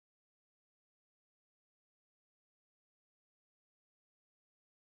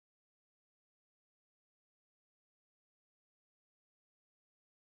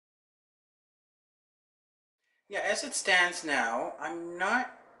Yeah, as it stands now, I'm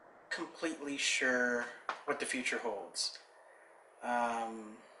not completely sure what the future holds.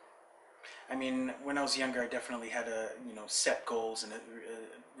 Um, I mean, when I was younger, I definitely had set goals and a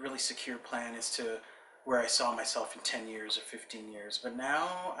really secure plan as to where I saw myself in 10 years or 15 years. But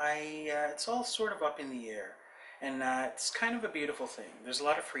now it's all sort of up in the air. And it's kind of a beautiful thing. There's a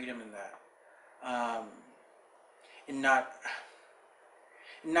lot of freedom in that. Um, in not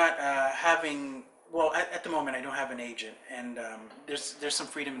having, well, at the moment I don't have an agent, and there's some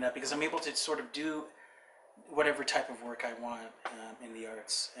freedom in that because I'm able to sort of do whatever type of work I want in the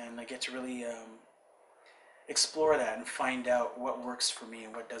arts, and I get to really explore that and find out what works for me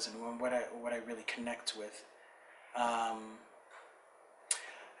and what doesn't, and what I really connect with. Um,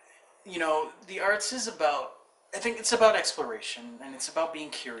 the arts is about. I think it's about exploration, and it's about being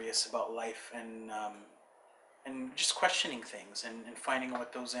curious about life and just questioning things and finding out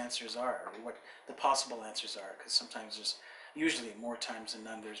what those answers are, or what the possible answers are. Because sometimes usually more times than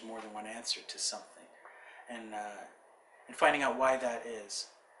none, there's more than one answer to something, and finding out why that is.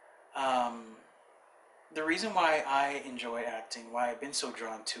 Um, the reason why I enjoy acting, why I've been so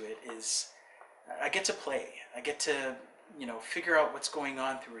drawn to it, is I get to play. I get to figure out what's going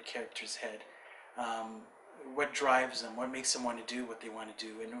on through a character's head, um, what drives them, what makes them want to do what they want to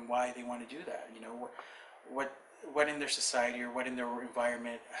do, and why they want to do that. What what in their society or what in their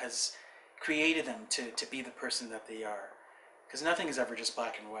environment has created them to be the person that they are. Because nothing is ever just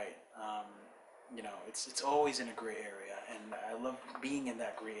black and white. It's always in a gray area, and I love being in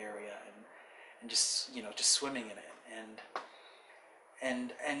that gray area and just just swimming in it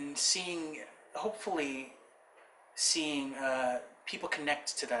and seeing, hopefully seeing people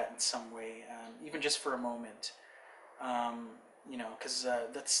connect to that in some way, even just for a moment. Um, because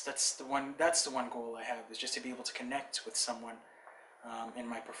that's the one goal I have, is just to be able to connect with someone in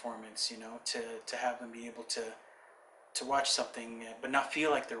my performance. To have them be able to watch something, but not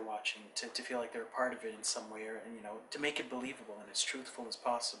feel like they're watching, to feel like they're a part of it in some way, or to make it believable and as truthful as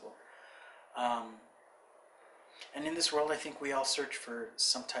possible. Um, and in this world, I think we all search for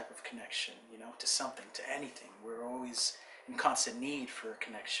some type of connection, to something, to anything. We're always in constant need for a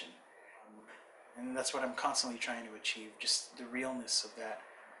connection. And that's what I'm constantly trying to achieve, just the realness of that.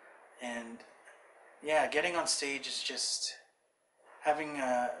 And yeah, getting on stage is just having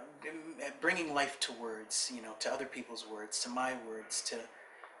bringing life to words, to other people's words, to my words,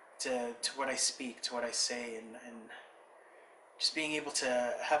 to what I speak, to what I say, and just being able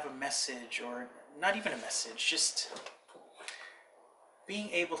to have a message, or not even a message, just being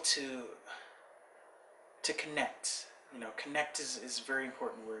able to connect. Connect is a very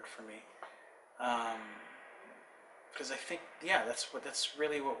important word for me. Um, because I think, yeah, that's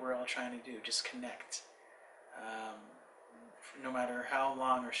really what we're all trying to do, just connect. Um, no matter how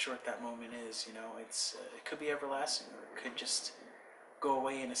long or short that moment is, it could be everlasting, or it could just go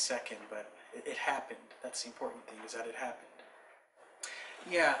away in a second, but it happened. That's the important thing, is that it happened.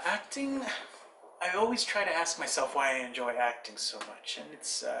 Yeah, acting. I always try to ask myself why I enjoy acting so much, and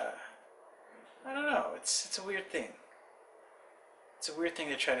it's I don't know. It's a weird thing. It's a weird thing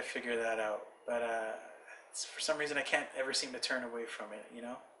to try to figure that out, but for some reason I can't ever seem to turn away from it.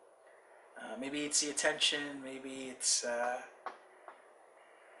 Maybe it's the attention. Maybe it's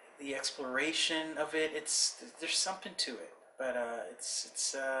the exploration of it. There's something to it, but it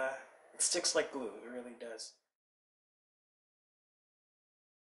sticks like glue. It really does.